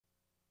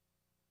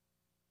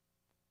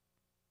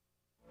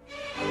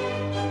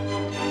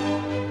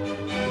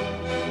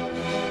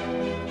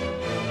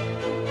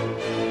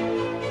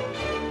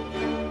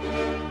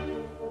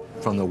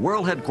from the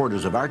world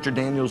headquarters of Archer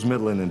Daniels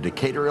Midland in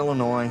Decatur,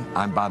 Illinois,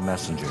 I'm Bob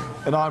Messenger.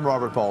 And I'm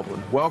Robert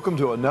Baldwin. Welcome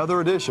to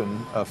another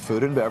edition of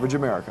Food and Beverage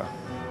America.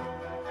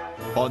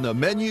 On the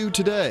menu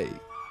today.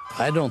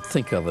 I don't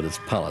think of it as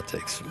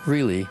politics.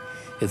 Really,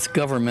 it's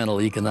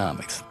governmental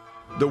economics.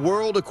 The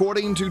world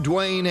according to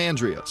Dwayne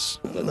Andreas.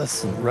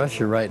 Listen,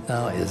 Russia right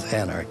now is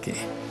anarchy.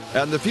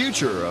 And the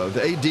future of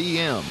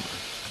ADM.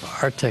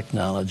 Our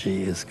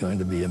technology is going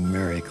to be a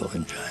miracle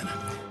in China.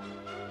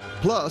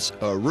 Plus,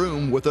 a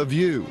room with a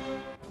view.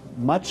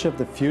 Much of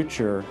the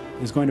future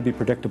is going to be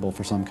predictable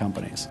for some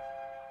companies.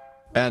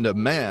 And a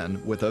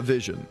man with a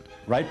vision.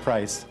 Right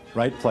price,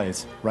 right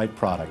place, right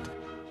product.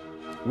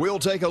 We'll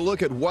take a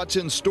look at what's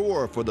in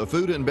store for the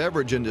food and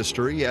beverage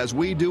industry as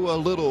we do a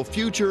little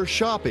future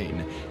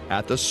shopping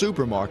at the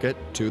supermarket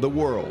to the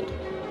world.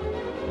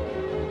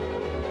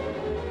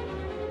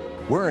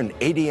 We're in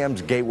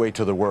ADM's gateway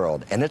to the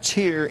world, and it's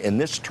here in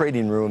this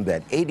trading room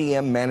that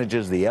ADM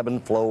manages the ebb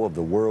and flow of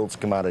the world's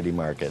commodity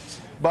markets.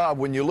 Bob,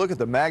 when you look at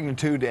the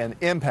magnitude and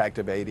impact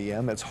of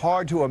ADM, it's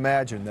hard to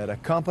imagine that a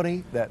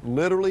company that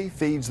literally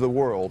feeds the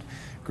world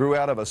grew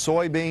out of a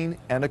soybean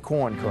and a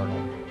corn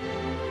kernel.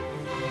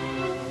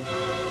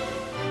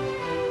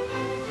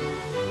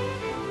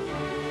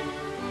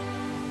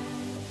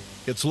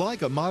 It's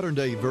like a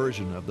modern-day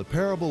version of the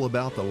parable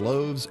about the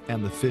loaves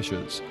and the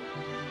fishes.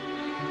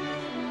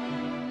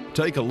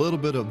 Take a little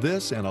bit of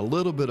this and a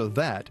little bit of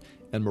that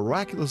and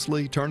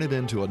miraculously turn it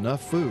into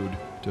enough food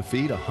to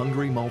feed a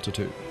hungry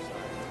multitude.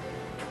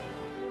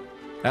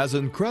 As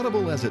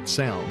incredible as it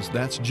sounds,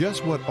 that's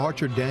just what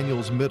Archer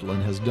Daniels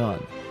Midland has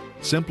done,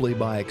 simply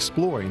by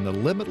exploring the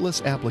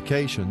limitless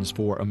applications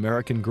for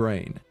American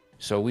grain.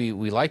 So we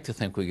like to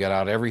think we get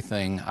out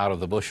everything out of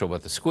the bushel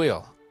but the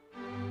squeal.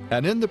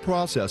 And in the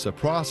process of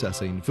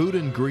processing food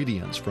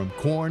ingredients from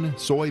corn,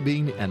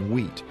 soybean, and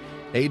wheat,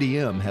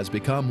 ADM has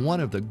become one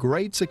of the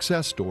great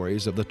success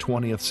stories of the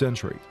 20th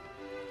century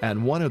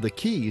and one of the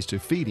keys to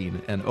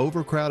feeding an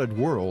overcrowded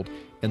world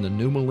in the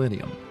new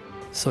millennium.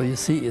 So you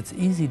see, it's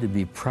easy to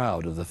be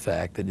proud of the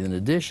fact that in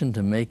addition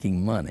to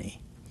making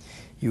money,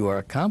 you are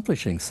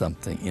accomplishing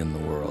something in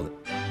the world.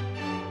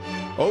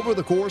 Over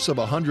the course of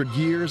 100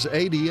 years,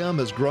 ADM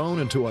has grown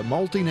into a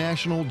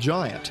multinational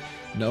giant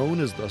known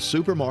as the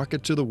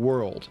supermarket to the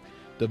world,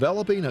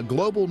 developing a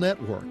global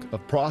network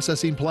of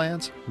processing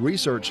plants,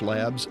 research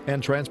labs,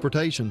 and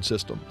transportation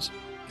systems.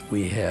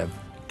 We have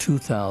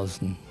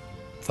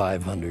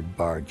 2,500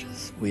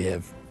 barges. We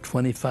have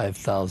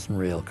 25,000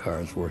 rail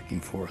cars working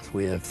for us.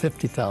 We have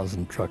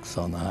 50,000 trucks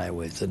on the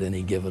highways at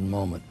any given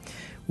moment.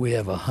 We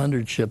have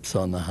 100 ships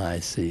on the high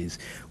seas.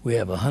 We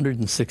have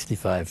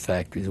 165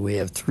 factories. We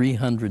have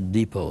 300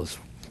 depots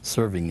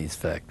serving these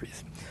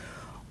factories,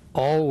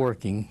 all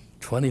working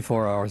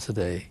 24 hours a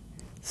day,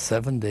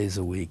 7 days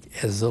a week,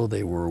 as though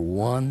they were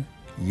one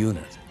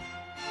unit.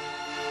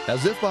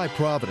 As if by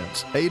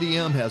providence,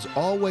 ADM has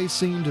always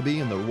seemed to be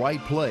in the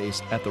right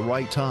place at the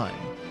right time,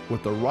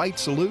 with the right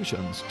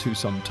solutions to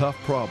some tough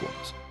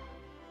problems.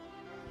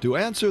 To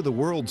answer the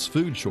world's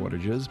food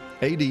shortages,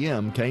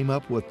 ADM came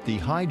up with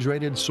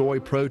dehydrated soy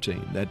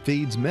protein that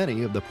feeds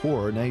many of the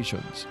poorer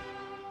nations.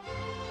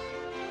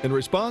 In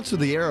response to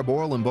the Arab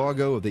oil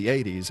embargo of the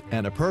 80s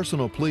and a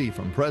personal plea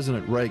from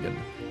President Reagan,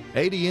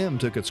 ADM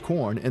took its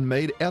corn and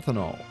made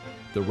ethanol,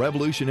 the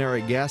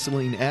revolutionary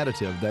gasoline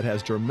additive that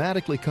has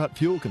dramatically cut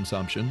fuel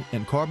consumption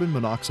and carbon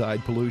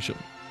monoxide pollution.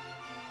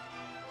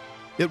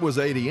 It was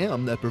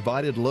ADM that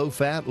provided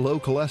low-fat,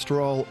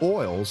 low-cholesterol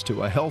oils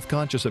to a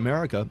health-conscious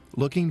America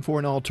looking for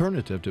an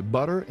alternative to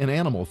butter and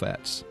animal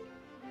fats.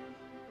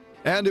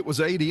 And it was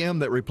ADM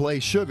that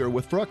replaced sugar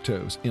with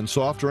fructose in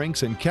soft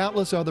drinks and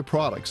countless other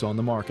products on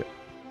the market.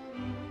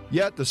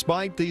 Yet,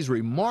 despite these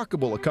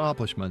remarkable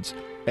accomplishments,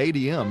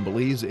 ADM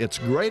believes its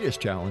greatest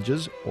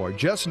challenges are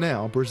just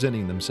now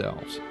presenting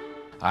themselves.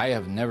 I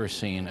have never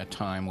seen a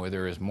time where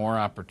there is more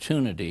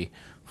opportunity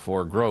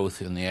for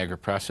growth in the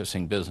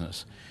agri-processing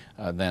business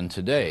than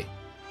today.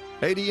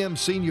 ADM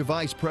Senior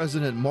Vice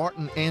President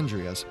Martin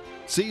Andreas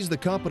sees the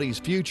company's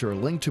future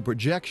linked to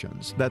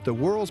projections that the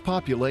world's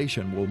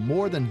population will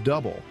more than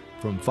double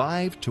from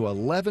 5 to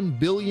 11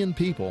 billion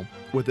people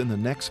within the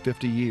next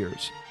 50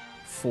 years.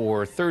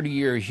 For 30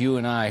 years, you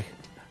and I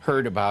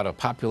heard about a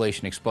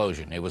population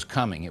explosion. It was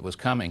coming,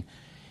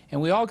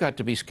 and we all got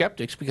to be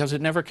skeptics because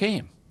it never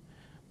came.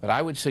 But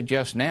I would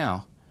suggest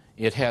now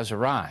it has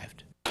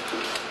arrived.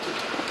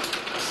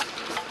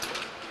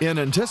 In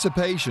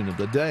anticipation of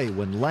the day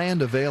when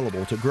land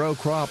available to grow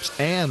crops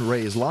and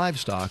raise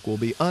livestock will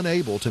be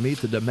unable to meet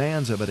the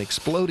demands of an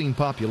exploding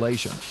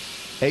population,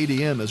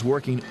 ADM is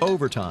working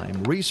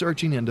overtime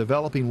researching and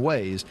developing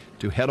ways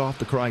to head off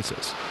the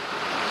crisis.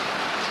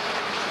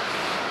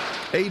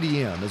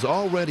 ADM is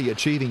already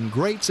achieving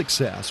great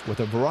success with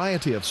a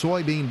variety of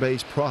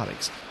soybean-based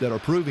products that are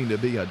proving to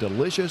be a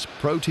delicious,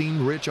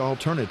 protein-rich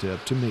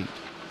alternative to meat.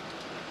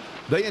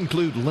 They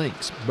include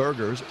links,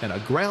 burgers, and a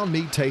ground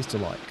meat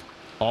taste-alike,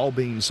 all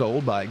being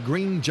sold by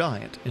Green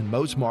Giant in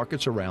most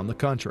markets around the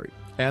country.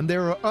 And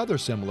there are other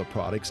similar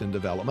products in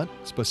development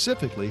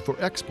specifically for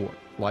export,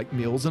 like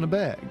meals in a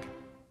bag.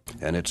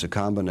 and it's a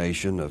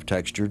combination of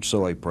textured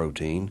soy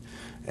protein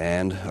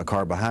and a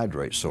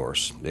carbohydrate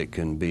source. It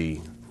can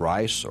be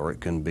rice or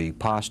it can be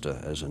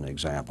pasta, as an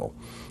example.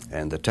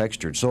 And the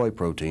textured soy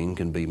protein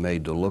can be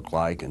made to look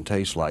like and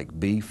taste like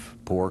beef,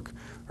 pork,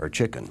 or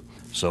chicken.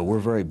 So we're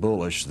very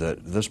bullish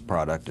that this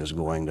product is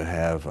going to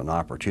have an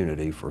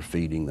opportunity for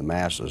feeding the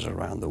masses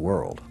around the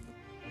world.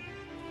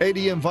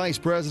 ADM Vice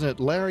President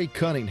Larry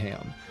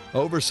Cunningham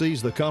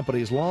oversees the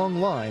company's long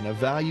line of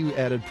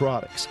value-added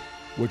products,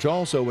 which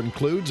also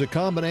includes a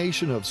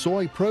combination of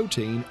soy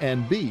protein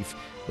and beef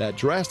that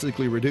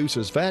drastically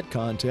reduces fat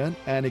content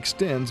and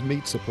extends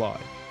meat supply.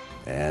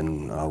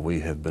 And we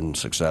have been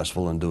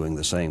successful in doing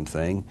the same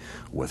thing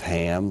with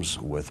hams,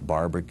 with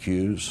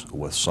barbecues,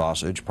 with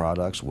sausage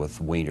products, with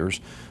wieners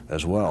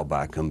as well,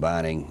 by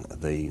combining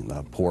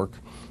the pork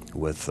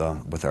with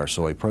our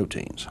soy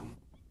proteins.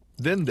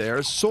 Then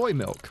there's soy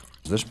milk.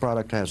 This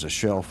product has a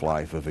shelf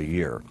life of a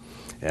year.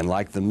 And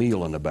like the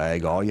meal in the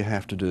bag, all you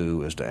have to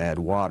do is to add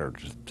water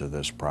to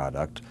this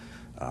product,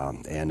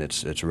 and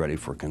it's ready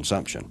for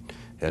consumption.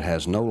 It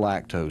has no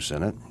lactose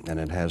in it, and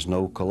it has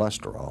no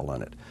cholesterol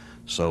in it.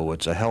 So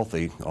it's a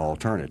healthy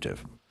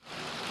alternative.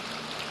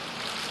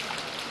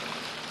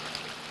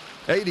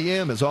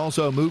 ADM is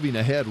also moving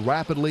ahead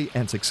rapidly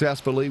and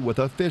successfully with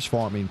a fish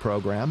farming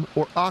program,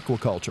 or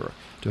aquaculture,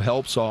 to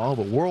help solve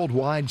a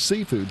worldwide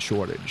seafood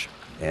shortage.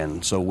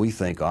 And so we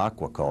think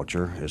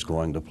aquaculture is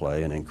going to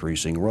play an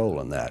increasing role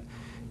in that.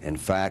 In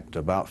fact,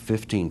 about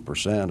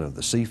 15% of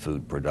the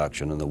seafood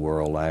production in the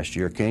world last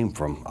year came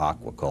from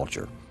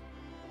aquaculture.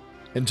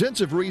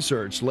 Intensive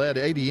research led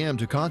ADM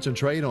to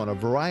concentrate on a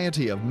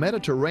variety of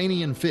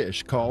Mediterranean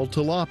fish called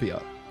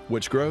tilapia,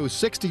 which grows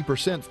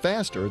 60%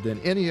 faster than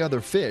any other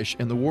fish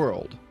in the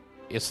world.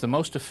 It's the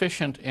most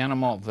efficient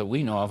animal that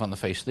we know of on the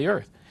face of the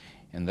earth,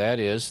 and that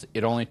is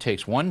it only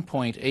takes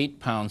 1.8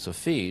 pounds of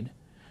feed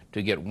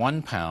to get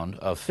 1 pound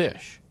of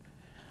fish.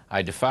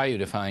 I defy you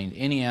to find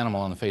any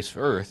animal on the face of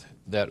earth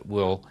that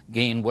will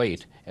gain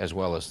weight as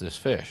well as this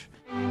fish.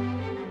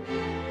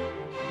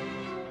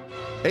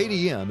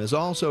 ADM is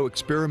also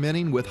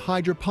experimenting with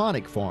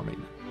hydroponic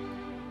farming.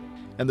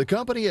 And the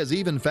company has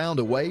even found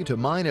a way to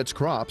mine its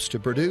crops to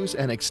produce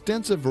an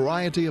extensive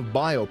variety of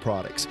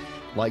bioproducts,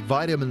 like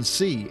vitamin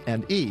C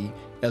and E,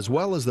 as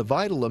well as the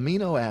vital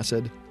amino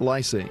acid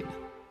lysine.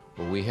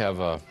 Well, we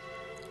have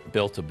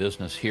built a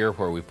business here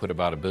where we put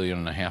about $1.5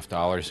 billion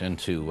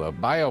into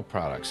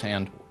bioproducts,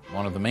 and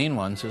one of the main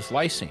ones is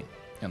lysine.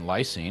 And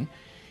lysine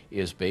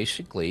is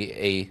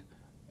basically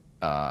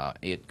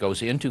it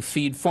goes into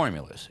feed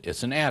formulas.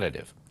 It's an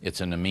additive.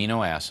 It's an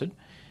amino acid.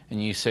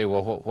 And you say,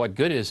 well, what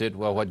good is it?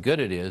 Well, what good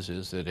it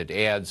is that it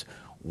adds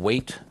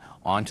weight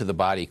onto the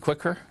body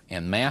quicker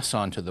and mass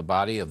onto the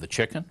body of the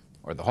chicken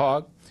or the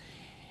hog.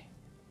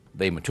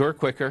 They mature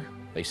quicker.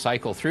 They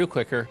cycle through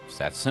quicker. It's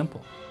that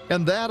simple.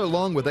 And that,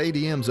 along with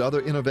ADM's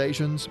other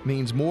innovations,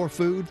 means more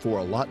food for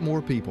a lot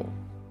more people.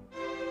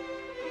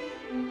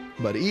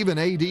 But even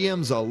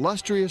ADM's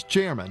illustrious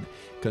chairman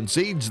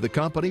concedes the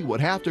company would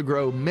have to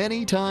grow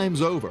many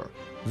times over,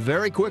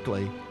 very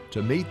quickly,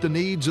 to meet the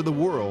needs of the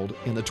world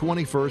in the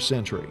 21st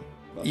century.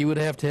 You would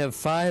have to have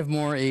 5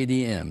 more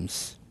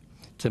ADMs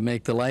to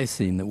make the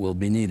lysine that will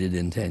be needed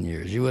in 10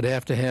 years. You would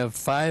have to have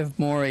 5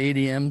 more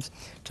ADMs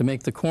to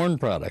make the corn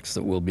products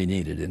that will be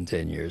needed in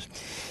 10 years.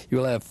 You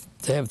will have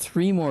to have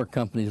 3 more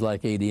companies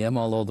like ADM,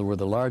 although we're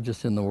the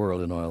largest in the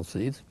world in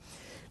oilseeds,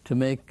 to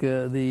make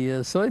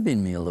the soybean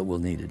meal that will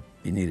be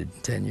needed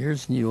in 10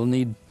 years. And you will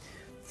need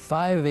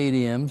 5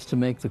 ADMs to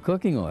make the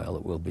cooking oil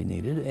that will be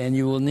needed, and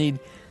you will need,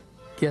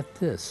 get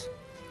this,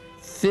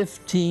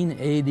 15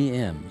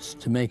 ADMs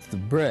to make the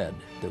bread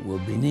that will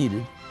be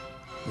needed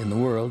in the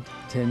world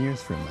 10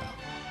 years from now.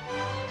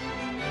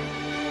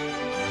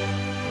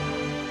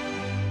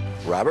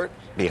 Robert,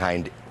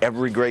 behind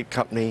every great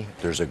company,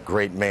 there's a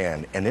great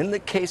man. And in the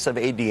case of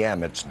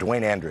ADM, it's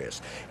Dwayne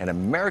Andreas, an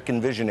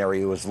American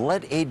visionary who has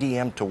led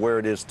ADM to where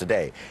it is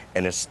today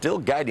and is still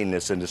guiding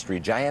this industry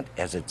giant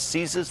as it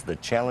seizes the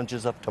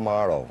challenges of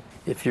tomorrow.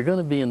 If you're going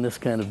to be in this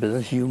kind of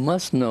business, you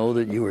must know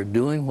that you are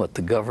doing what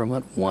the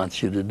government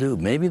wants you to do.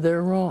 Maybe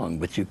they're wrong,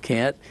 but you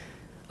can't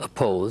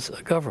oppose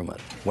a government.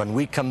 When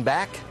we come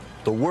back,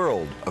 the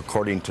world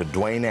according to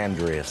Dwayne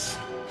Andreas.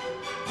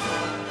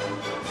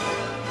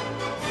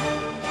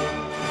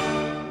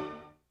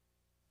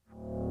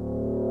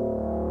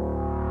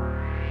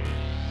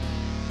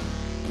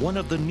 One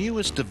of the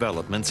newest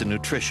developments in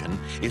nutrition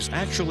is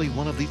actually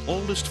one of the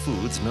oldest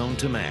foods known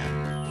to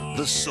man,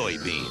 the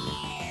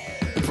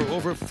soybean. For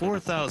over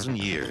 4,000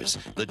 years,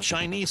 the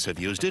Chinese have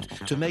used it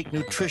to make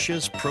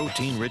nutritious,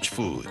 protein-rich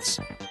foods.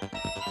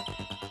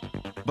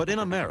 But in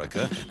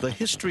America, the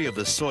history of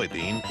the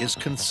soybean is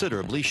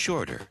considerably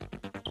shorter.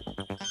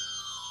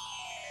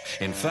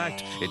 In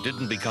fact, it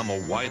didn't become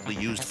a widely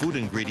used food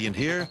ingredient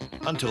here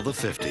until the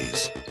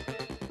 50s.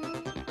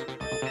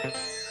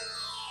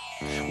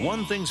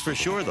 One thing's for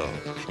sure, though,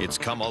 it's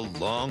come a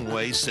long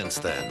way since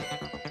then.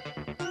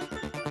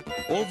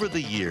 Over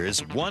the years,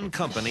 one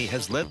company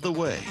has led the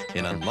way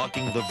in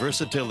unlocking the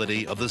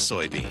versatility of the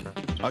soybean.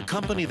 A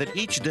company that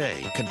each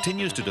day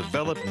continues to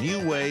develop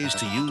new ways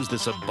to use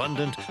this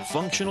abundant,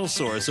 functional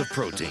source of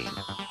protein.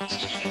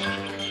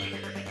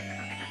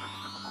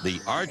 The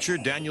Archer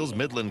Daniels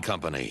Midland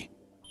Company.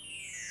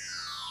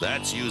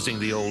 That's using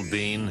the old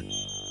bean.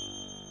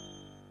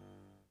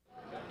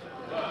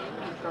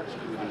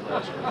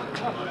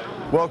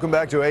 Welcome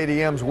back to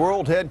ADM's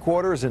World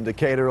Headquarters in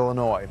Decatur,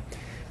 Illinois.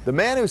 The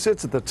man who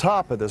sits at the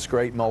top of this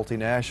great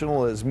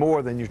multinational is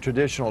more than your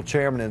traditional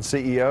chairman and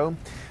CEO.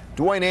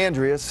 Dwayne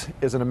Andreas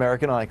is an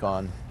American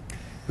icon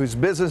whose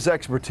business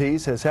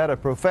expertise has had a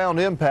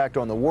profound impact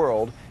on the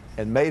world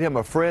and made him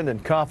a friend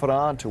and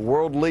confidant to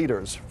world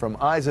leaders from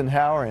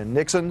Eisenhower and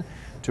Nixon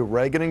to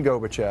Reagan and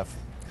Gorbachev.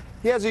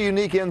 He has a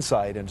unique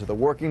insight into the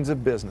workings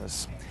of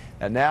business.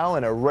 And now,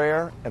 in a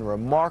rare and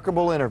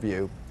remarkable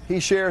interview,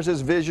 he shares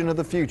his vision of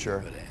the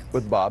future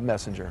with Bob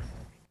Messenger.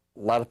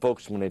 A lot of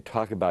folks, when they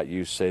talk about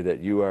you, say that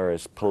you are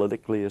as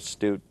politically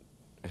astute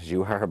as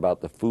you are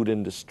about the food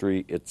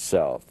industry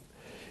itself.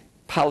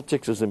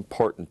 Politics is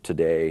important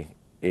today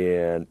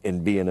in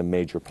being a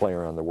major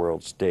player on the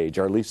world stage,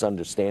 or at least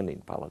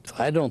understanding politics.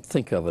 I don't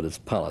think of it as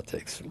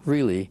politics.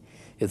 Really,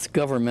 it's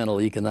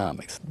governmental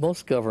economics.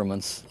 Most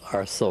governments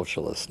are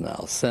socialist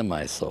now,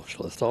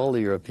 semi-socialist. All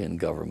the European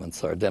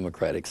governments are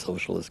democratic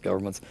socialist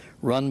governments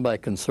run by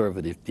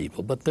conservative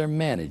people, but they're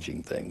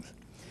managing things.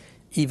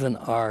 Even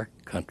our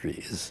country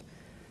is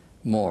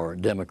more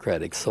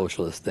democratic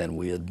socialist than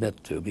we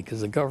admit to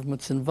because the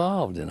government's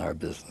involved in our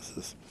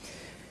businesses.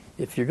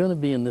 If you're going to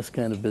be in this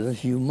kind of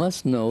business, you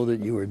must know that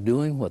you are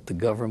doing what the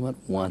government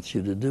wants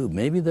you to do.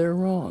 Maybe they're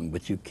wrong,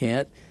 but you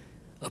can't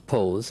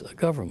oppose a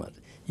government.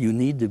 You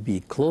need to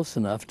be close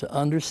enough to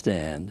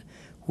understand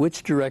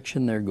which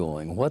direction they're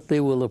going, what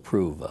they will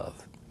approve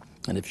of.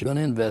 And if you're going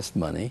to invest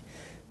money,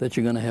 that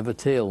you're going to have a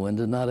tailwind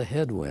and not a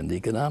headwind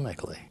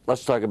economically.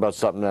 Let's talk about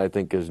something that I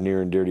think is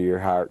near and dear to your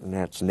heart, and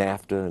that's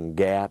NAFTA and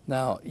GATT.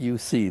 Now, you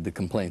see the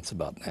complaints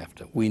about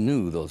NAFTA. We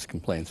knew those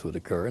complaints would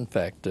occur. In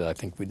fact, I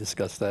think we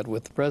discussed that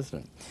with the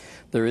President.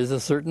 There is a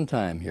certain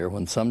time here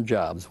when some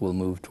jobs will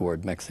move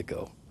toward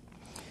Mexico.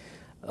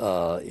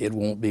 It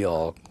won't be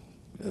all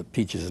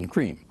peaches and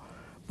cream.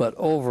 But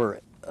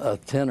over a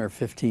 10 or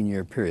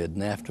 15-year period,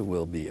 NAFTA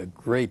will be a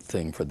great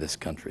thing for this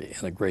country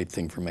and a great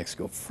thing for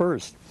Mexico.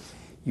 First,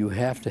 you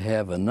have to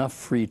have enough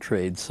free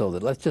trade so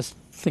that, let's just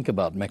think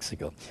about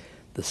Mexico.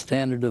 The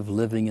standard of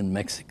living in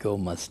Mexico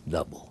must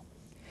double.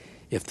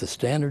 If the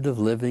standard of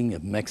living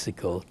of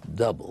Mexico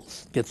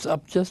doubles, gets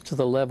up just to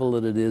the level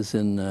that it is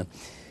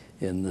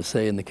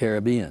say, in the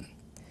Caribbean,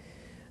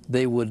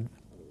 they would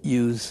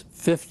use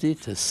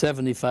 $50 to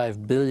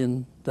 $75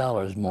 billion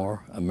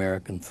more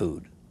American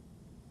food,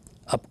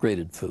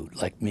 upgraded food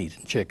like meat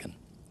and chicken.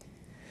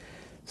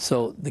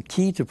 So the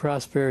key to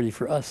prosperity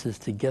for us is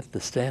to get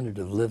the standard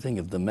of living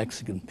of the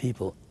Mexican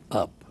people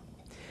up.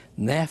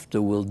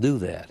 NAFTA will do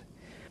that.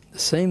 The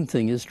same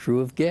thing is true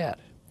of GATT.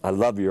 I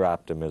love your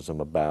optimism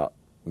about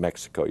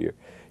Mexico.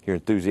 You're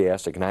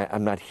enthusiastic, and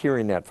I'm not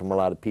hearing that from a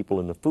lot of people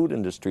in the food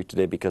industry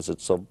today because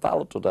it's so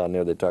volatile down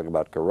there. They talk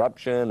about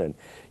corruption and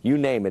you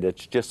name it.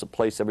 It's just a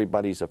place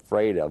everybody's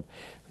afraid of.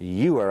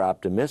 You are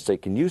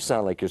optimistic, and you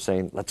sound like you're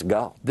saying, let's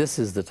go. This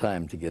is the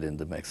time to get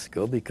into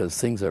Mexico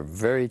because things are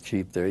very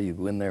cheap there. You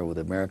go in there with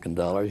American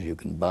dollars. You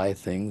can buy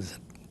things,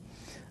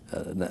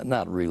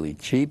 not really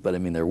cheap, but I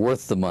mean they're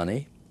worth the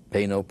money,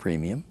 pay no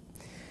premium.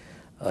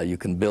 You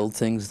can build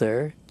things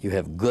there. You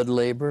have good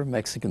labor.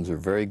 Mexicans are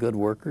very good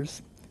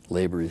workers.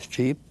 Labor is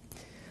cheap.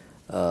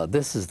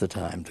 This is the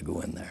time to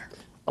go in there.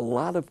 A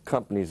lot of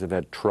companies have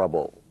had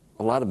trouble,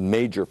 a lot of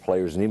major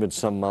players and even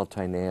some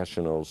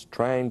multinationals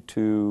trying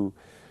to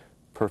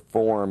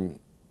perform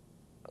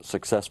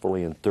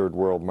successfully in third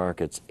world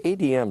markets.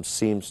 ADM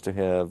seems to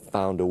have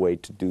found a way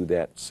to do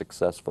that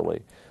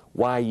successfully.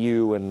 Why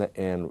you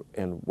and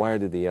why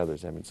do the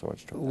others having so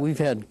much trouble? We've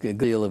had a good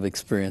deal of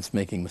experience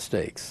making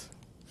mistakes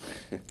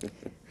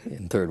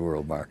in third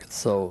world markets.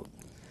 So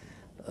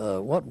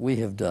what we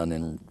have done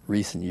in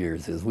recent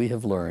years is we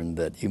have learned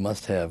that you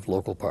must have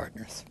local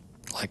partners.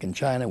 Like in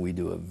China, we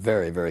do a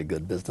very, very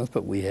good business,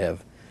 but we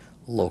have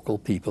local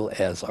people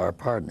as our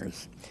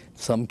partners. In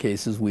some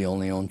cases, we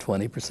only own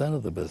 20%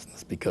 of the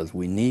business because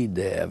we need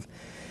to have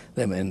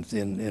them.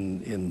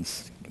 In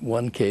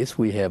one case,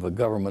 we have a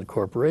government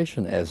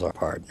corporation as our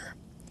partner,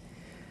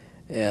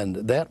 and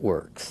that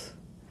works.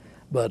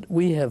 But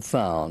we have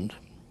found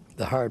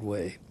the hard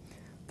way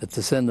that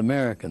to send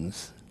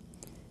Americans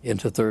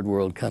into third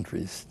world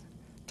countries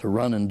to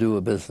run and do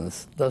a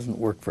business doesn't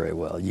work very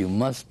well. You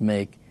must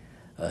make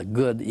a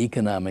good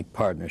economic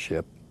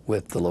partnership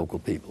with the local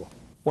people.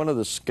 One of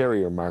the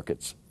scarier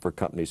markets for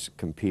companies to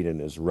compete in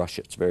is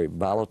Russia. It's very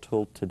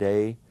volatile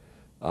today,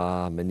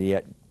 and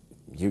yet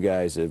you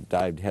guys have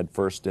dived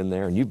headfirst in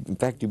there, and in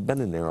fact, you've been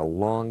in there a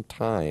long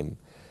time.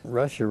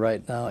 Russia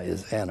right now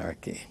is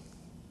anarchy,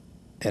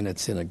 and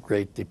it's in a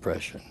great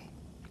depression.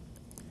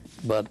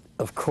 But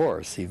of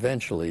course,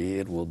 eventually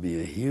it will be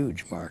a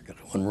huge market.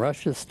 When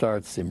Russia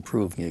starts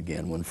improving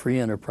again, when free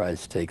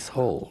enterprise takes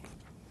hold,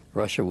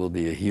 Russia will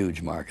be a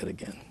huge market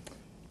again.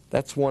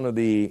 That's one of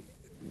the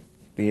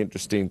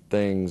interesting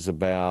things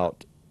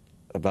about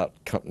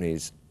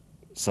companies.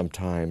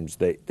 Sometimes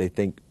they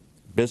think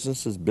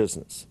business is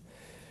business.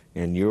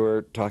 And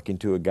you're talking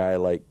to a guy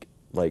like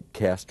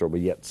Castro,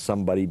 but yet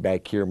somebody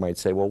back here might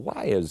say, well,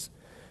 why is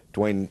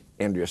Duane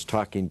Andreas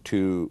talking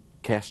to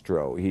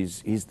Castro?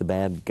 He's the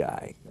bad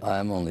guy.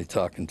 I'm only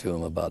talking to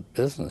him about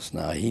business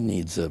now. He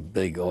needs a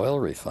big oil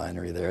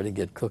refinery there to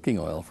get cooking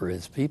oil for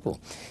his people.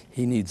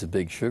 He needs a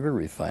big sugar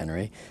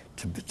refinery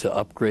to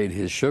upgrade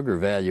his sugar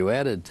value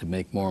added to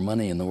make more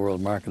money in the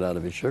world market out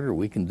of his sugar.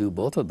 We can do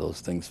both of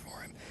those things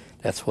for him.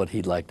 That's what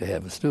he'd like to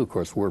have us do. Of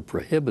course, we're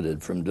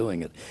prohibited from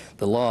doing it.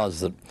 The laws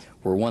that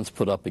were once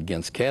put up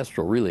against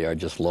Castro really are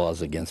just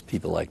laws against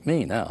people like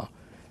me now.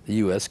 The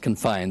U.S.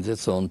 confines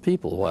its own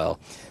people, while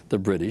the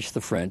British,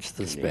 the French,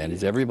 the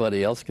Spanish,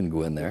 everybody else can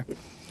go in there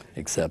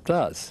except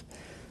us.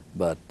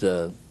 But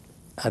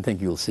I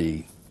think you'll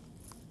see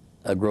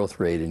a growth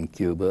rate in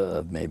Cuba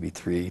of maybe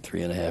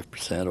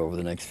 3.5% over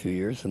the next few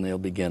years, and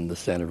the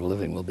standard of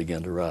living will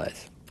begin to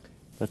rise.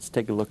 Let's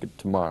take a look at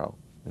tomorrow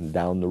and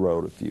down the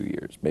road a few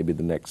years, maybe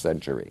the next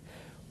century.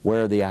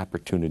 Where are the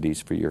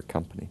opportunities for your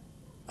company?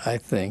 I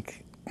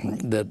think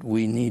that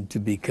we need to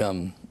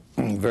become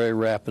very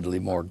rapidly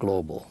more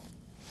global.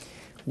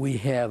 We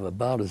have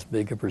about as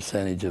big a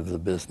percentage of the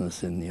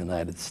business in the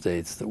United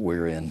States that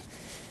we're in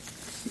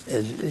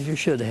as you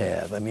should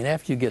have. I mean,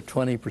 after you get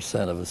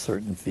 20% of a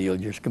certain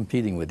field, you're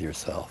competing with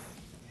yourself.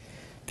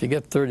 If you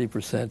get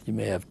 30%, you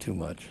may have too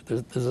much.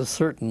 There's a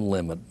certain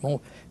limit.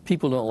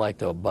 People don't like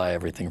to buy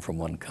everything from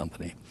one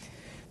company.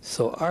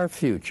 So our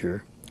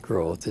future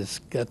growth has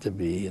got to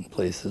be in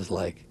places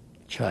like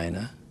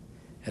China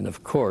and,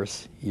 of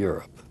course,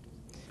 Europe.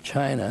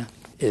 China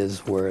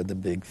is where the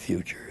big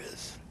future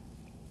is.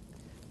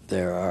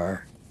 There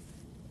are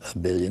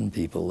 1 billion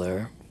people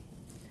there,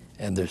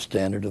 and their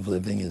standard of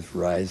living is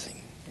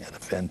rising at a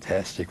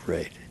fantastic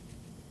rate.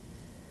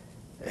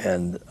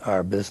 And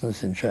our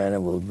business in China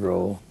will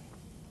grow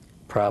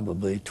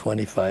probably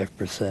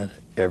 25%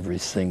 every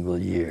single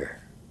year.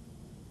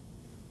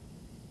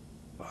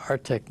 Our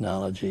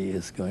technology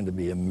is going to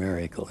be a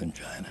miracle in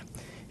China.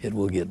 It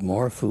will get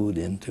more food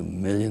into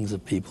millions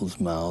of people's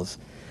mouths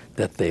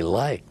that they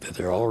like, that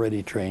they're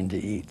already trained to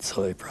eat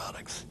soy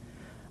products.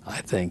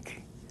 I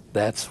think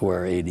that's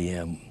where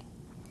ADM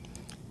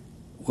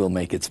will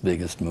make its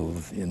biggest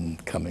move in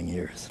coming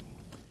years.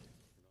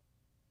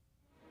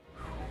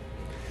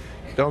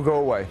 Don't go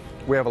away.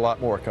 We have a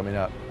lot more coming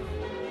up.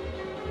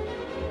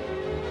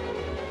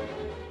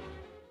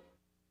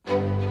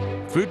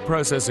 Food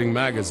Processing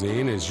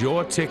Magazine is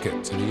your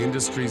ticket to the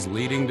industry's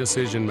leading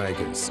decision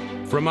makers.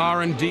 From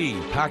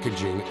R&D,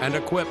 packaging, and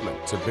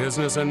equipment to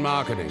business and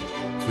marketing,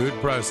 Food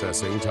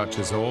Processing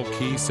touches all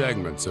key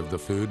segments of the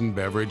food and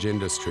beverage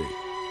industry.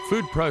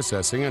 Food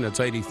Processing and its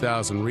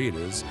 80,000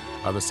 readers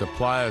are the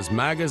supplier's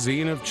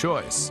magazine of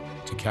choice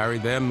to carry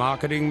their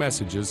marketing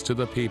messages to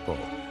the people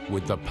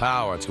with the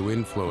power to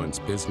influence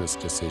business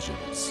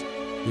decisions.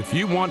 If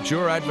you want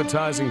your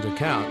advertising to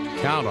count,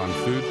 count on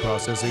Food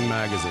Processing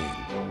Magazine.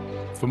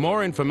 For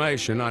more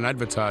information on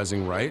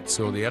advertising rates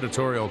or the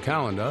editorial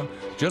calendar,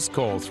 just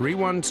call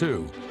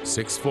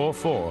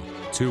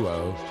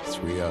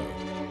 312-644-2030.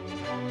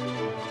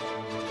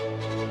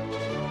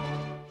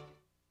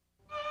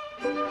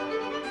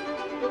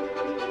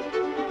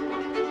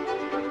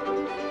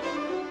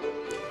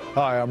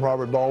 Hi, I'm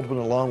Robert Baldwin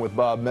along with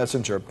Bob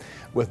Messenger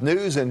with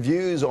news and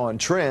views on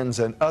trends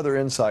and other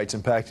insights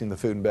impacting the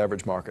food and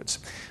beverage markets.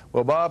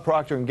 Well, Bob,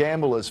 Procter &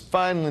 Gamble is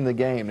finally in the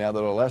game now that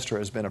Olestra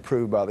has been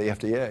approved by the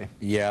FDA.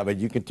 Yeah, but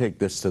you can take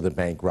this to the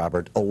bank,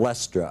 Robert.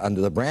 Olestra,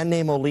 under the brand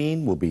name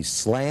Olean, will be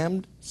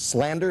slammed,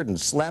 slandered, and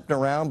slapped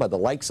around by the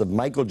likes of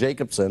Michael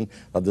Jacobson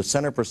of the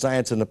Center for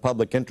Science and the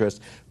Public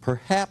Interest,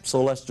 perhaps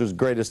Olestra's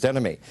greatest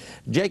enemy.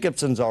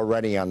 Jacobson's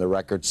already on the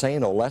record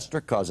saying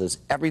Olestra causes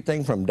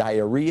everything from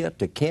diarrhea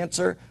to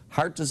cancer,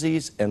 heart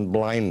disease, and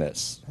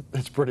blindness.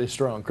 That's pretty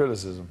strong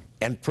criticism.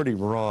 And pretty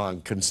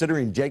wrong,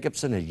 considering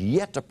Jacobson has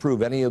yet to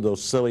prove any of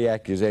those silly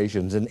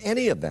accusations. In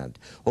any event,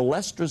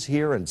 Olestra's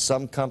here, and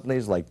some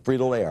companies like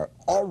Frito-Lay are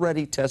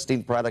already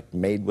testing product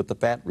made with the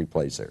fat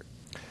replacer.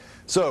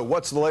 So,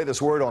 what's the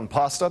latest word on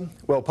pasta?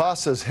 Well,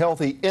 pasta's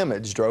healthy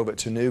image drove it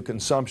to new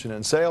consumption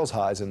and sales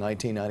highs in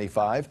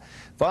 1995.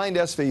 Find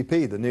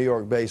SVP, the New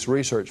York-based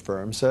research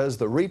firm, says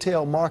the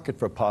retail market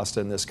for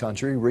pasta in this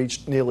country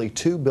reached nearly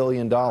 $2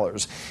 billion,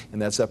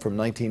 and that's up from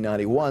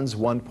 1991's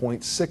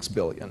 $1.6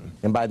 billion.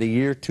 And by the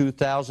year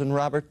 2000,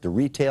 Robert, the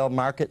retail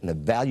market and the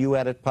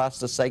value-added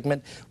pasta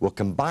segment will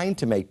combine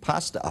to make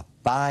pasta a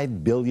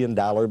 $5 billion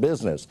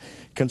business.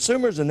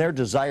 Consumers and their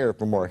desire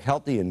for more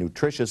healthy and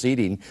nutritious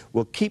eating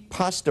will keep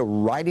pasta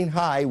riding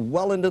high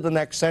well into the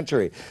next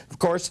century. Of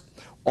course,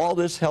 all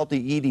this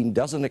healthy eating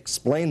doesn't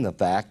explain the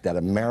fact that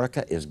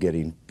America is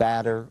getting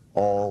fatter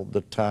all the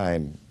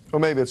time. Or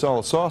maybe it's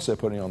all the sauce they're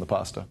putting on the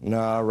pasta.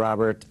 No,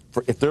 Robert.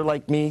 If they're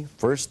like me,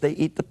 first they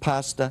eat the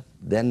pasta,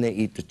 then they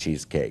eat the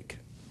cheesecake.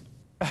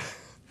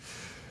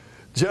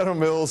 General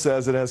Mills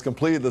says it has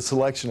completed the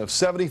selection of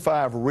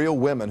 75 real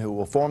women who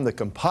will form the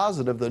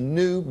composite of the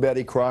new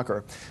Betty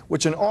Crocker,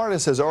 which an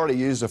artist has already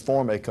used to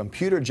form a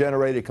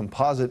computer-generated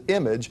composite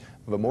image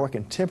of a more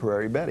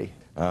contemporary Betty.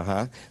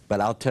 But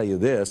I'll tell you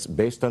this,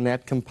 based on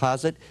that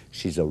composite,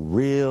 she's a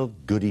real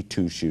goody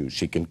two-shoes.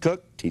 She can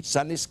cook, teach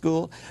Sunday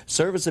school,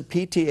 serve as a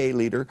PTA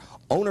leader,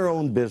 own her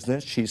own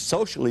business. She's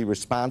socially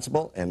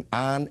responsible, and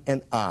on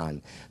and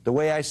on. The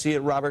way I see it,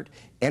 Robert,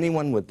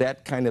 anyone with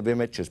that kind of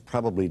image is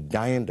probably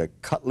dying to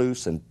cut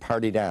loose and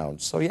party down.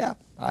 So yeah,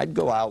 I'd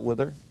go out with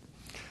her.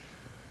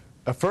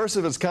 A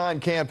first-of-its-kind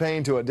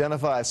campaign to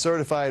identify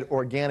certified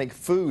organic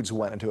foods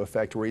went into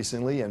effect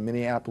recently in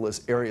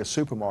Minneapolis area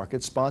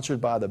supermarkets,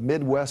 sponsored by the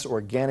Midwest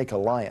Organic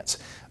Alliance.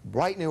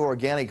 Bright new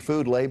organic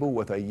food label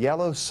with a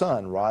yellow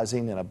sun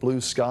rising in a blue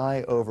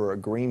sky over a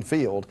green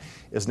field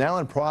is now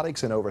in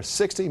products in over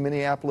 60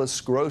 Minneapolis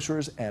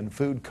grocers and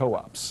food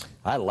co-ops.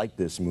 I like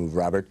this move,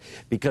 Robert,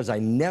 because I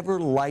never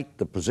liked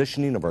the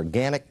positioning of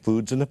organic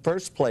foods in the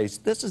first place.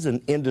 This is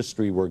an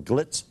industry where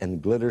glitz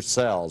and glitter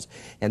sells,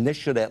 and this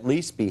should at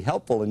least be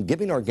helpful in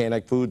giving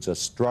organic foods a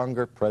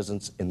stronger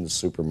presence in the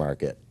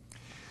supermarket.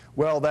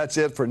 Well, that's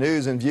it for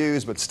news and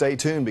views, but stay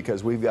tuned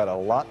because we've got a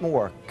lot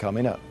more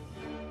coming up.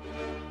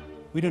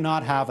 We do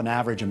not have an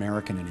average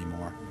American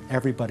anymore.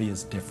 Everybody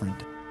is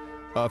different.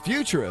 A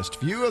futurist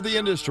view of the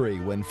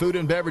industry when Food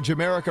and Beverage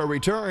America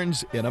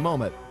returns in a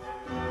moment.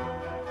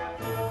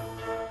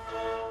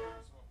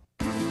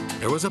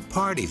 There was a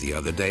party the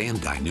other day in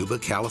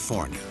Dinuba,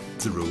 California.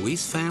 The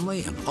Ruiz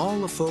family and all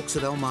the folks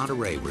at El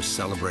Monterey were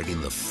celebrating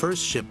the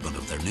first shipment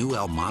of their new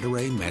El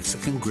Monterey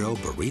Mexican Grill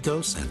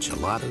burritos,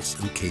 enchiladas,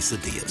 and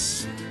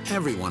quesadillas.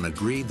 Everyone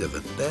agreed they're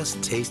the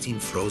best tasting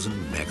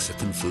frozen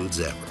Mexican foods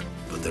ever.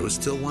 But there was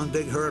still one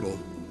big hurdle: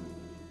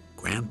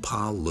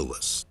 Grandpa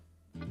Lewis.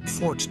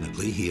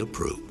 Fortunately, he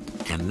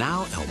approved. And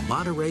now El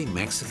Monterey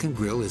Mexican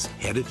Grill is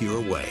headed your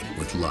way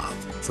with love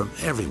from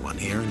everyone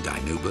here in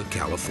Dinuba,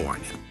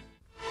 California.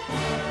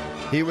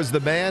 He was the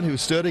man who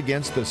stood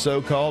against the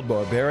so-called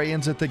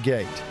barbarians at the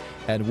gate.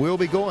 And we'll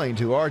be going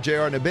to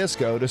RJR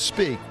Nabisco to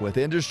speak with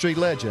industry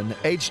legend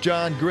H.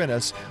 John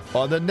Grinnis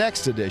on the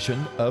next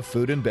edition of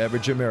Food and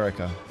Beverage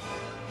America.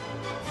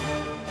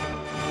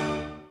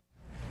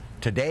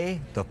 Today,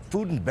 the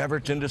food and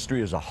beverage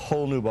industry is a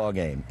whole new ball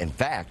game. In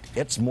fact,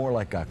 it's more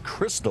like a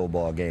crystal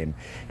ball game.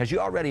 As you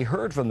already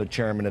heard from the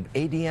chairman of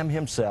ADM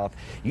himself,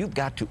 you've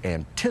got to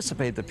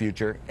anticipate the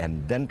future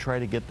and then try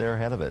to get there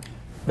ahead of it.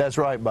 That's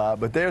right, Bob,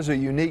 but there's a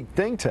unique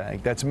think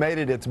tank that's made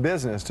it its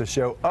business to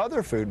show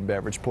other food and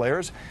beverage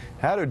players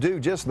how to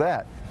do just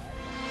that.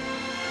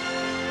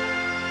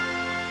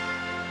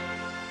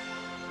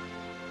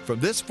 From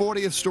this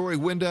 40th story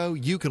window,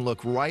 you can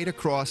look right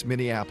across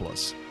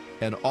Minneapolis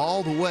and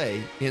all the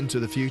way into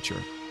the future.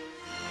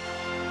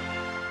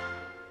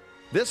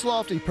 This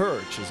lofty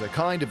perch is a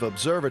kind of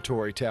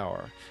observatory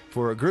tower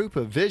for a group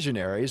of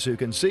visionaries who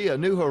can see a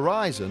new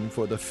horizon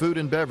for the food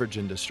and beverage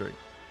industry.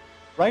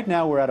 Right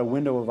now we're at a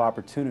window of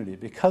opportunity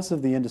because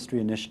of the industry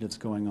initiatives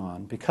going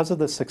on, because of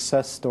the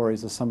success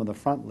stories of some of the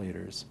front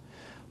leaders.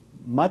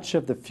 Much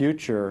of the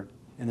future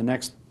in the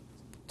next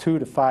 2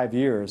 to 5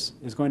 years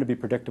is going to be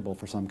predictable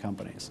for some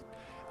companies.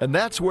 And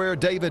that's where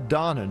David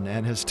Donnan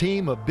and his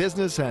team of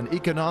business and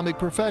economic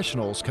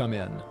professionals come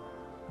in.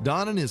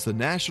 Donnan is the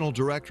National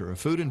Director of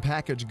Food and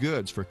Packaged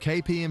Goods for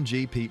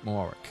KPMG Pete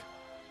Morrick.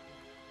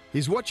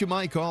 He's what you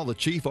might call the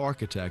chief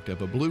architect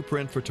of a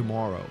blueprint for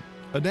tomorrow,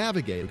 a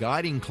navigator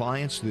guiding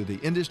clients through the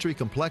industry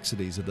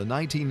complexities of the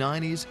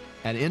 1990s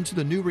and into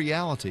the new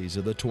realities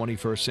of the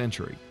 21st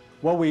century.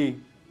 What we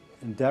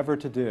endeavor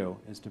to do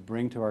is to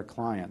bring to our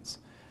clients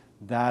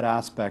that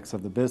aspects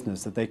of the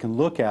business that they can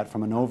look at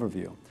from an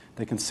overview.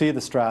 They can see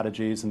the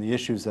strategies and the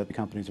issues that the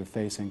companies are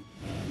facing.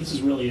 This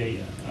is really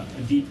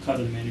a deep cut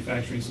of the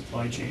manufacturing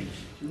supply chain.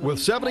 With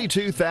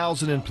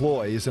 72,000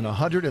 employees in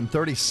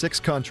 136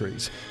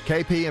 countries,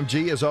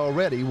 KPMG is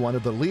already one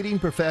of the leading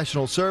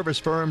professional service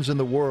firms in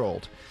the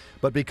world.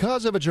 But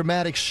because of a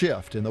dramatic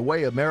shift in the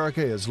way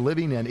America is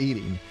living and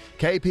eating,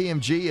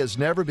 KPMG has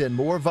never been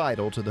more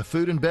vital to the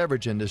food and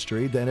beverage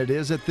industry than it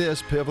is at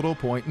this pivotal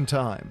point in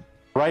time.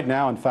 Right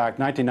now, in fact,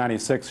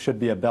 1996 should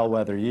be a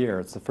bellwether year.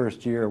 It's the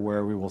first year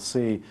where we will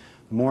see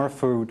more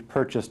food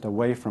purchased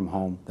away from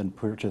home than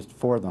purchased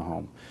for the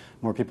home.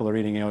 More people are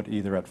eating out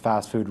either at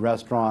fast food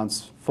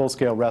restaurants,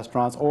 full-scale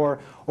restaurants, or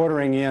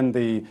ordering in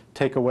the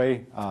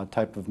takeaway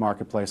type of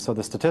marketplace. So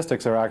the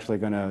statistics are actually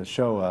going to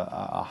show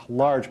a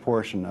large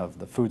portion of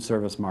the food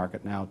service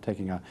market now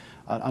taking an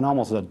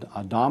almost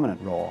a dominant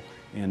role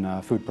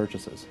in food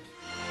purchases.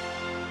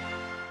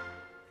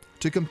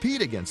 To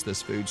compete against this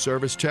food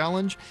service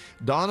challenge,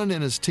 Donnan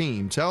and his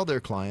team tell their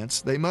clients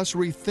they must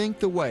rethink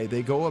the way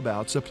they go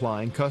about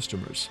supplying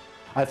customers.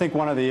 I think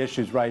one of the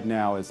issues right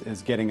now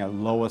is getting a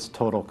lowest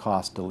total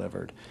cost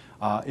delivered.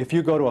 If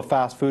you go to a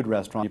fast food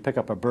restaurant, you pick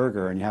up a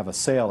burger and you have a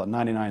sale at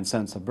 99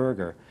 cents a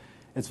burger,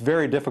 it's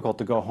very difficult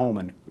to go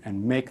home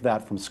and make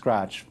that from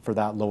scratch for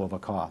that low of a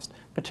cost,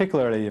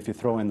 particularly if you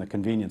throw in the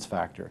convenience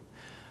factor.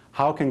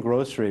 How can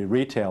grocery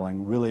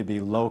retailing really be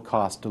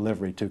low-cost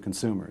delivery to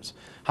consumers?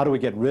 How do we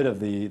get rid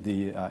of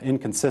the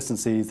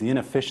inconsistencies, the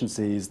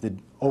inefficiencies, the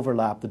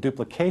overlap, the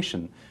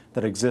duplication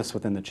that exists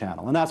within the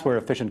channel? And that's where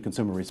efficient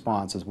consumer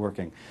response is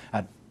working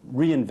at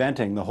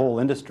reinventing the whole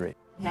industry.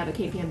 You have a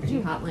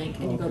KPMG hot link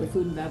and you go to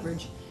food and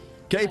beverage.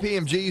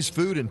 KPMG's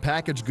food and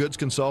packaged goods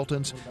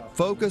consultants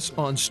focus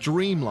on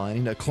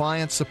streamlining a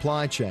client's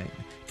supply chain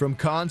from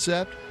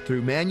concept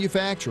through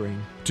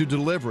manufacturing to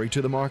delivery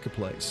to the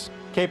marketplace.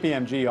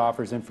 KPMG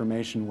offers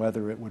information,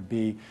 whether it would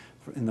be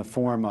in the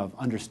form of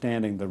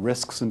understanding the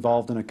risks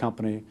involved in a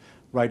company,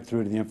 right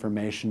through to the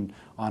information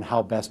on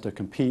how best to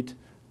compete,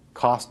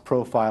 cost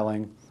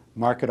profiling,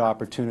 market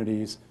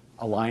opportunities,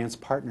 alliance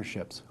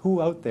partnerships.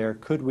 Who out there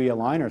could we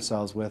align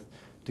ourselves with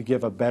to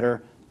give a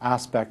better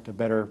aspect, a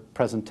better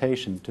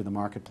presentation to the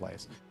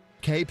marketplace?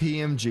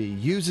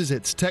 KPMG uses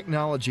its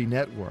technology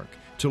network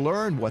to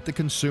learn what the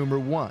consumer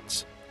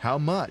wants, how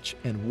much,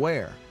 and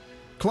where.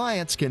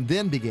 Clients can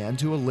then begin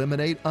to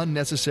eliminate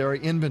unnecessary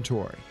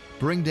inventory,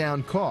 bring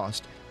down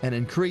cost, and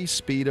increase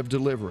speed of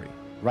delivery.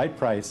 Right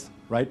price,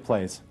 right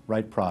place,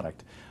 right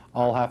product.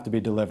 All have to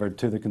be delivered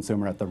to the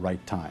consumer at the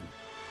right time.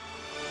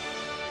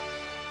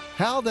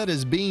 How that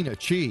is being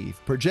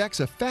achieved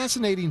projects a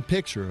fascinating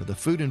picture of the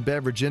food and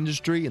beverage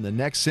industry in the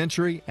next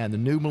century and the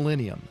new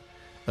millennium.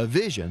 A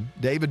vision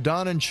David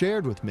Donnan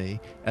shared with me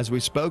as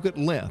we spoke at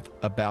length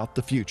about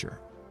the future.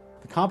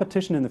 The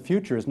competition in the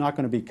future is not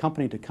going to be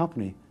company to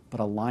company, but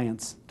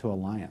alliance to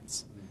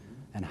alliance.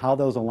 And how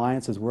those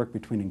alliances work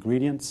between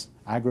ingredients,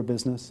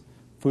 agribusiness,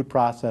 food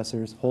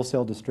processors,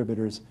 wholesale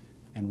distributors,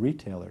 and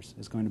retailers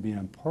is going to be an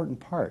important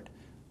part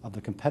of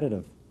the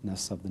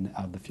competitiveness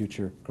of the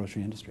future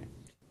grocery industry.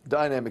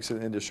 Dynamics in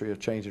the industry are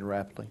changing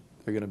rapidly.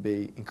 There are going to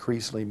be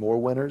increasingly more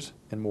winners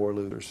and more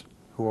losers.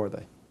 Who are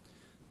they?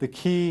 The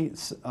key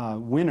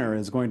winner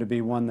is going to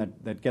be one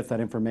that gets that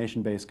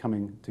information base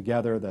coming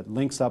together, that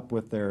links up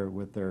with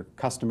their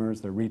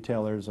customers, their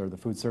retailers, or the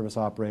food service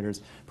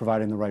operators,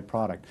 providing the right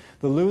product.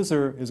 The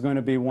loser is going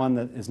to be one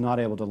that is not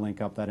able to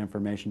link up that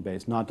information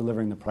base, not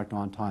delivering the product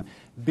on time,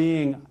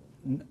 being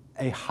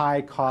a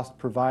high-cost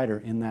provider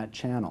in that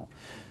channel.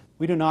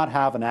 We do not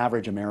have an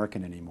average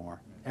American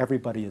anymore.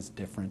 Everybody is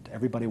different.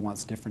 Everybody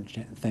wants different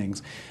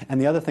things. And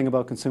the other thing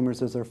about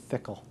consumers is they're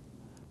fickle.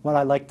 What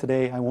I like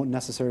today, I won't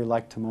necessarily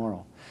like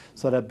tomorrow.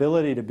 So the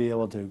ability to be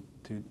able to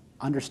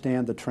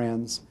understand the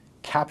trends,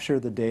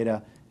 capture the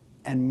data,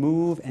 and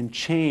move and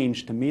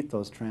change to meet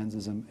those trends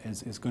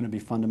is going to be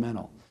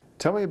fundamental.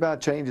 Tell me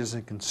about changes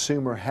in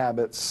consumer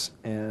habits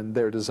and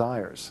their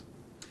desires.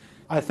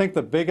 I think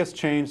the biggest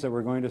change that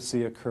we're going to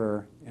see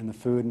occur in the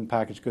food and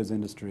packaged goods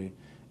industry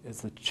is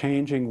the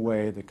changing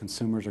way that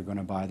consumers are going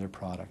to buy their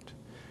product.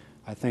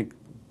 I think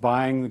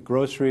buying the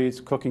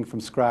groceries, cooking from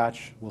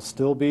scratch will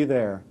still be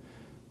there,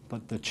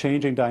 but the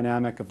changing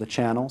dynamic of the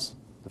channels,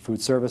 the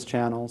food service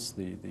channels,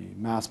 the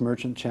mass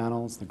merchant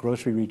channels, the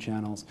grocery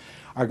channels,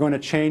 are going to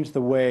change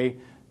the way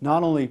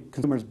not only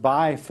consumers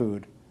buy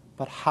food,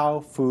 but how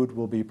food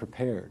will be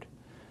prepared.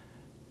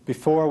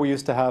 Before, we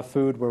used to have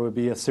food where it would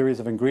be a series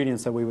of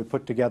ingredients that we would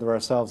put together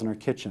ourselves in our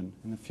kitchen.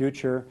 In the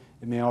future,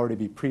 it may already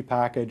be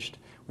prepackaged.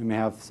 We may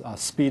have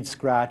speed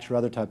scratch or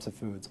other types of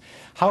foods.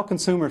 How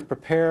consumers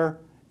prepare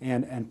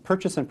and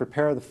purchase and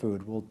prepare the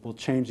food will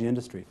change the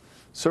industry.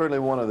 Certainly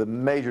one of the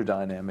major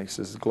dynamics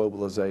is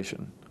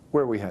globalization.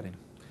 Where are we heading?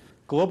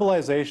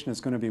 Globalization is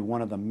going to be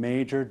one of the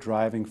major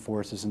driving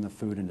forces in the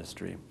food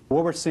industry.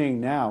 What we're seeing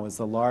now is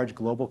the large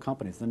global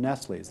companies, the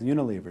Nestle's, the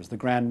Unilevers, the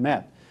Grand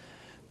Met,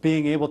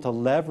 being able to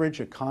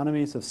leverage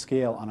economies of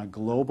scale on a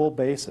global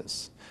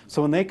basis.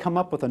 So when they come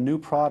up with a new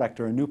product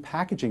or a new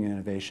packaging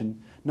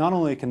innovation, not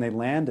only can they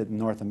land it in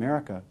North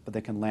America, but they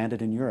can land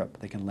it in Europe,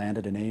 they can land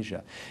it in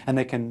Asia. And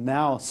they can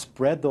now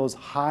spread those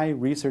high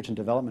research and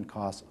development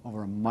costs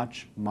over a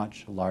much,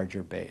 much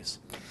larger base.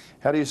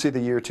 How do you see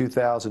the year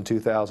 2000,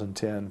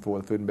 2010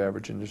 for the food and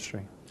beverage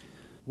industry?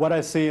 What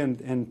I see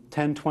in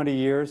 10, 20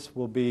 years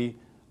will be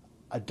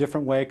a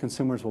different way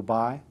consumers will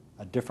buy,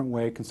 a different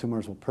way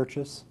consumers will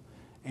purchase,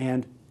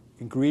 and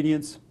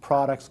ingredients,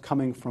 products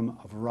coming from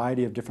a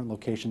variety of different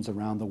locations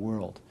around the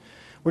world.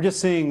 We're just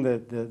seeing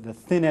the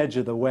thin edge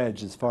of the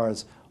wedge as far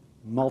as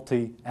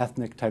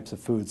multi-ethnic types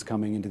of foods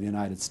coming into the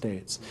United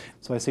States.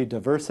 So I see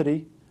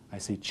diversity, I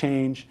see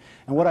change,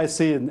 and what I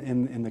see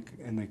in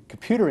the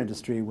computer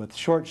industry with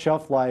short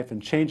shelf life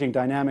and changing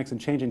dynamics and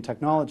changing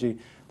technology,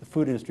 the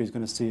food industry is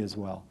going to see as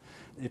well.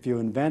 If you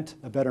invent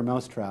a better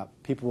mousetrap,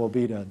 people will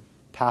be the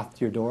path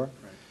to your door.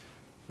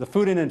 The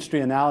food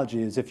industry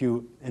analogy is if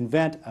you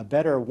invent a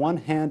better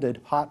one-handed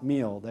hot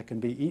meal that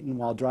can be eaten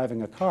while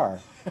driving a car,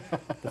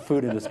 the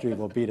food industry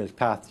will be the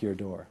path to your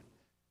door.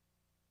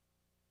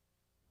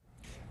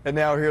 And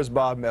now here's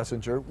Bob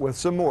Messenger with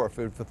some more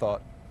food for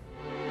thought.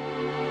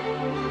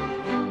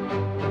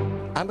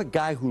 I'm a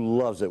guy who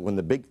loves it when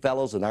the big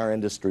fellows in our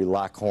industry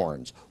lock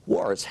horns.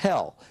 War is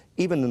hell.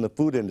 even in the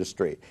food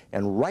industry.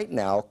 And right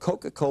now,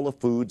 Coca-Cola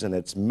Foods and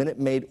its Minute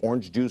Maid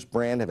orange juice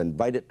brand have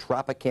invited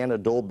Tropicana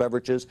adult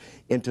beverages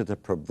into the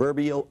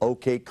proverbial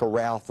OK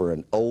Corral for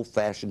an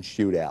old-fashioned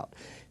shootout.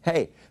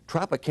 Hey,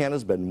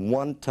 Tropicana's been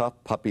one tough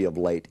puppy of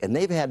late, and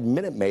they've had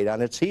Minute Maid on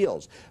its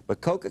heels.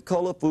 But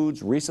Coca-Cola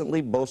Foods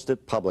recently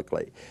boasted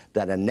publicly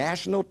that a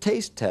national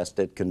taste test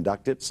it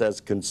conducted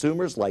says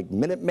consumers like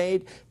Minute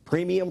Maid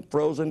premium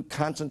frozen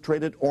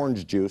concentrated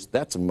orange juice,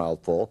 that's a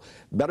mouthful,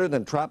 better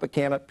than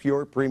Tropicana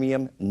pure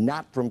premium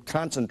not from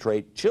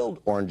concentrate chilled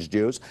orange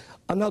juice,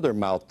 another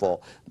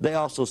mouthful. They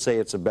also say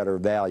it's a better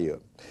value.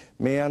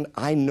 Man,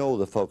 I know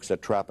the folks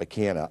at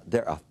Tropicana.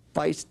 They're a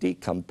feisty,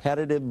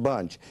 competitive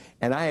bunch,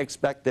 and I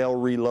expect they'll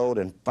reload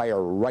and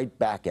fire right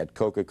back at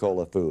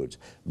Coca-Cola Foods.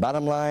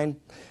 Bottom line,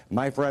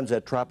 my friends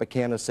at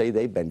Tropicana say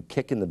they've been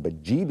kicking the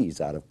bejeebies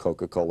out of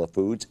Coca-Cola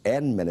Foods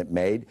and Minute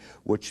Maid,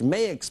 which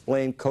may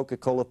explain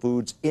Coca-Cola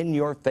Foods'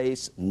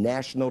 in-your-face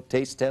national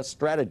taste test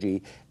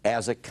strategy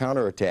as a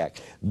counterattack.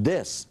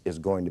 This is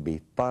going to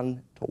be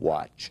fun to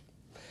watch.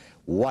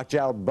 Watch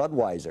out,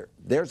 Budweiser.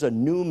 There's a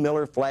new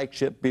Miller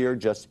flagship beer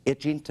just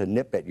itching to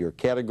nip at your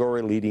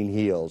category-leading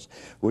heels,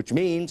 which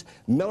means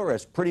Miller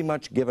has pretty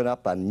much given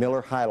up on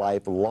Miller High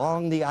Life,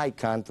 long the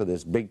icon for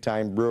this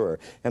big-time brewer.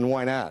 And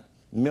why not?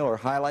 Miller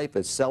High Life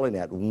is selling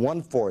at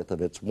 1/4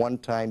 of its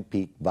one-time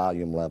peak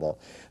volume level.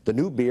 The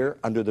new beer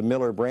under the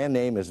Miller brand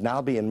name is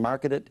now being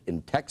marketed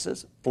in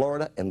Texas,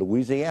 Florida, and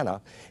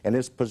Louisiana, and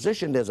is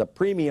positioned as a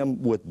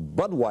premium with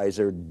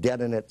Budweiser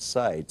dead in its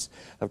sights.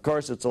 Of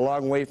course, it's a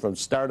long way from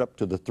startup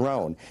to the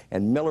throne,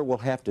 and Miller will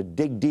have to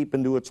dig deep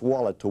into its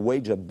wallet to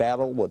wage a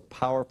battle with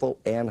powerful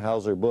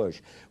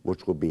Anheuser-Busch,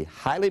 which will be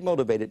highly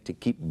motivated to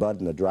keep Bud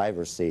in the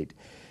driver's seat.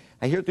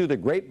 I hear through the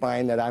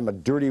grapevine that I'm a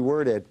dirty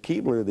word at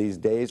Keebler these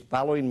days,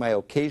 following my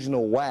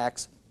occasional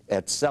whacks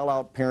at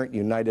sellout parent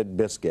United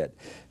Biscuit.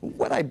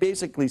 What I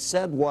basically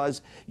said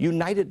was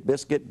United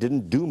Biscuit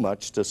didn't do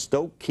much to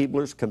stoke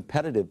Keebler's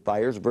competitive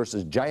fires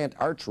versus giant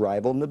arch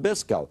rival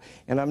Nabisco,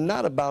 and I'm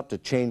not about to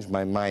change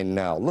my mind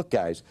now. Look,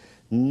 guys,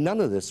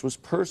 none of this was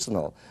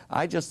personal.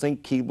 I just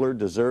think Keebler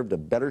deserved a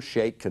better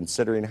shake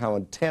considering how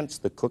intense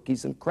the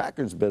cookies and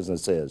crackers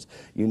business is.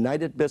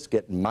 United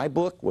Biscuit, in my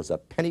book, was a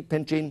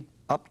penny-pinching,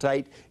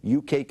 uptight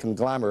UK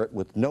conglomerate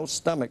with no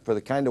stomach for the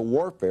kind of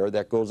warfare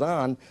that goes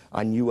on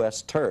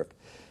U.S. turf.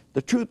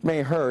 The truth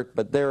may hurt,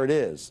 but there it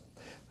is.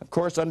 Of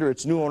course, under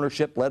its new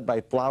ownership led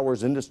by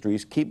Flowers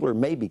Industries, Keebler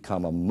may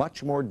become a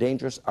much more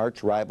dangerous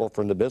arch rival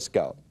for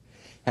Nabisco.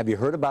 Have you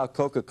heard about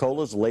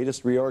Coca-Cola's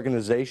latest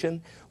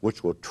reorganization,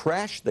 which will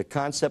trash the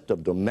concept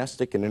of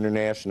domestic and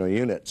international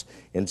units?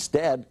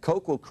 Instead,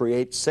 Coke will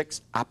create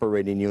 6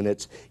 operating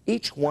units,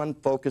 each one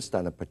focused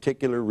on a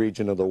particular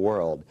region of the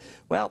world.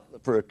 Well,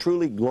 for a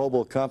truly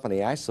global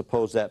company, I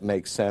suppose that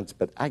makes sense,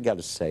 but I got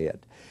to say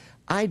it.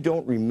 I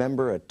don't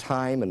remember a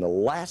time in the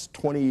last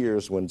 20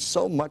 years when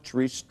so much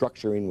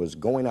restructuring was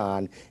going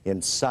on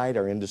inside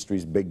our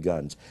industry's big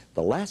guns.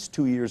 The last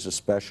 2 years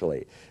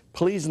especially.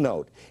 Please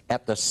note,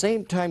 at the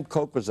same time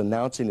Coke was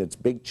announcing its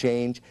big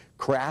change,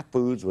 Kraft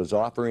Foods was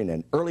offering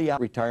an early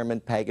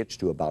retirement package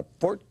to about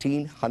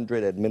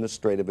 1,400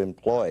 administrative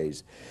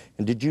employees.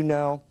 And did you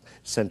know,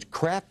 since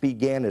Kraft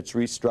began its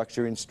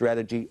restructuring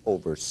strategy,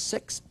 over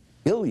 $6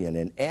 billion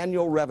in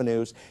annual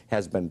revenues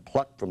has been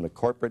plucked from the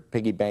corporate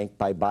piggy bank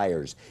by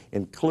buyers,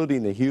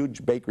 including the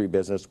huge bakery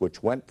business,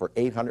 which went for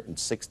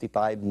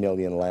 $865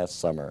 million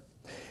last summer.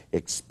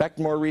 Expect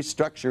more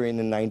restructuring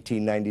in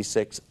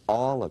 1996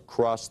 all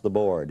across the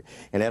board.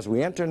 And as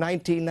we enter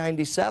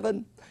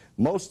 1997,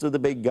 most of the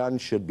big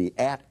guns should be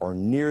at or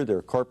near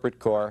their corporate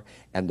core,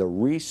 and the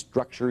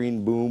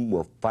restructuring boom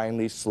will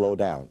finally slow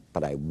down.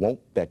 But I won't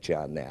bet you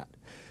on that.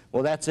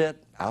 Well, that's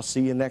it. I'll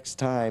see you next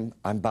time.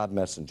 I'm Bob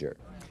Messenger.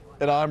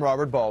 And I'm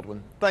Robert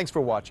Baldwin. Thanks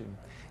for watching.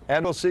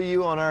 And we'll see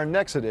you on our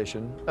next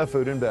edition of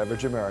Food and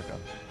Beverage America.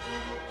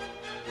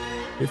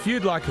 If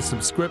you'd like a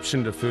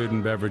subscription to Food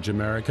and Beverage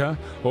America,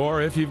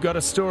 or if you've got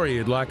a story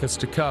you'd like us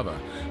to cover,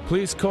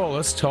 please call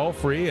us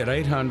toll-free at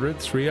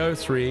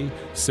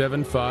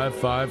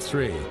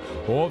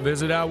 800-303-7553 or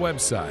visit our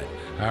website.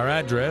 Our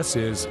address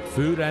is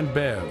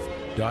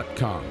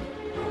foodandbev.com.